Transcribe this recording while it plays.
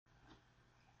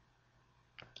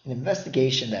An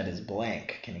investigation that is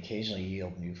blank can occasionally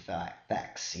yield new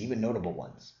facts, even notable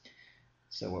ones.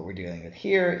 So what we're dealing with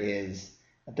here is,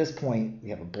 at this point,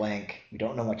 we have a blank. We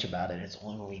don't know much about it. It's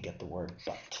only when we get the word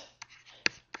but.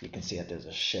 You can see that there's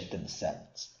a shift in the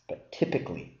sentence. But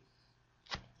typically,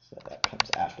 so that comes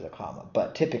after the comma,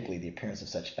 but typically the appearance of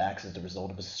such facts is the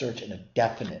result of a search in a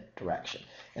definite direction.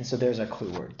 And so there's our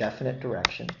clue word, definite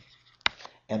direction.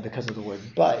 And because of the word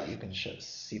but, you can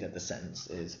see that the sentence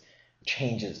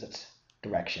changes its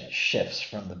direction. It shifts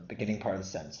from the beginning part of the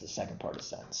sentence to the second part of the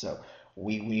sentence. So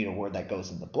we need a word that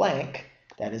goes in the blank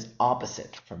that is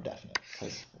opposite from definite,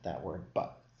 because that word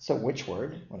but. So which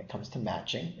word, when it comes to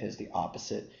matching, is the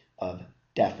opposite of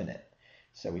definite?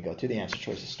 So we go through the answer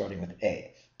choices starting with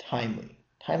A, timely.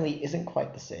 Timely isn't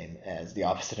quite the same as the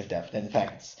opposite of definite. In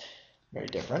fact, it's very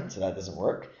different, so that doesn't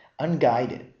work.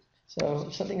 Unguided. So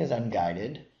if something is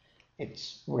unguided,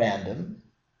 it's random,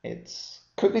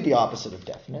 could be the opposite of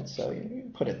definite, so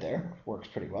you put it there. It works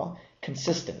pretty well.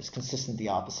 Consistent. Is consistent the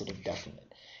opposite of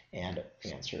definite? And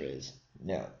the answer is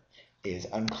no. Is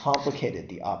uncomplicated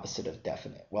the opposite of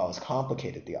definite? Well, is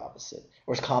complicated the opposite?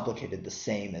 Or is complicated the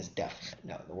same as definite?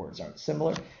 No, the words aren't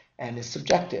similar. And is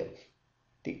subjective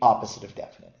the opposite of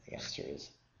definite? The answer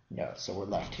is no. So we're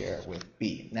left here with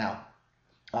B. Now,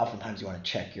 oftentimes you want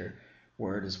to check your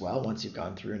word as well once you've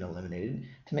gone through and eliminated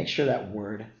to make sure that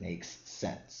word makes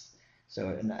sense. So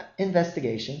an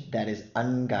investigation that is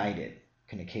unguided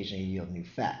can occasionally yield new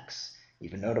facts,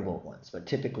 even notable ones, but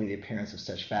typically the appearance of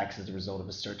such facts is the result of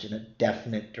a search in a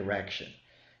definite direction.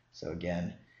 So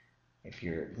again, if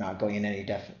you're not going in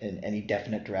any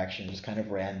definite direction, just kind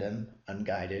of random,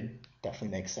 unguided,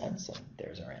 definitely makes sense, and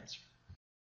there's our answer.